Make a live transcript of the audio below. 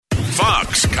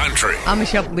Fox Country. I'm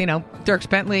Michelle Polino, Dirk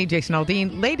Bentley, Jason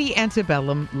Aldean, Lady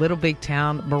Antebellum, Little Big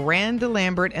Town, Miranda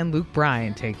Lambert, and Luke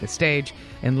Bryan take the stage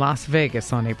in Las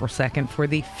Vegas on April 2nd for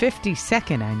the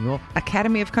 52nd Annual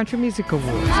Academy of Country Music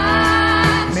Awards.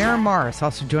 Maren Morris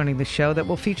also joining the show that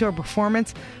will feature a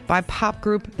performance by pop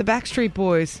group The Backstreet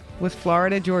Boys with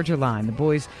Florida Georgia Line. The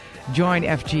boys joined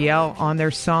FGL on their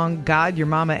song God, Your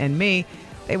Mama, and Me.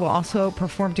 They will also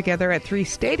perform together at 3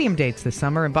 stadium dates this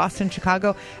summer in Boston,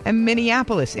 Chicago, and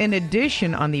Minneapolis. In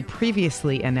addition, on the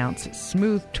previously announced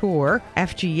Smooth Tour,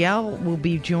 FGL will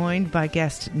be joined by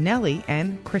guests Nelly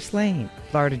and Chris Lane.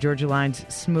 Florida Georgia Line's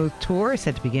Smooth Tour is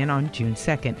set to begin on June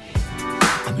 2nd.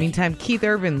 Meantime, Keith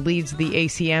Urban leads the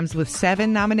ACMs with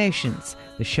 7 nominations.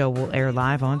 The show will air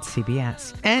live on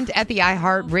CBS. And at the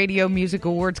iHeartRadio Music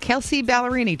Awards, Kelsey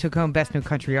Ballerini took home Best New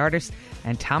Country Artist,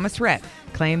 and Thomas Rhett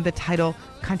claimed the title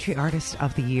Country Artist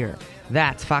of the Year.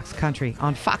 That's Fox Country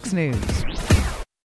on Fox News.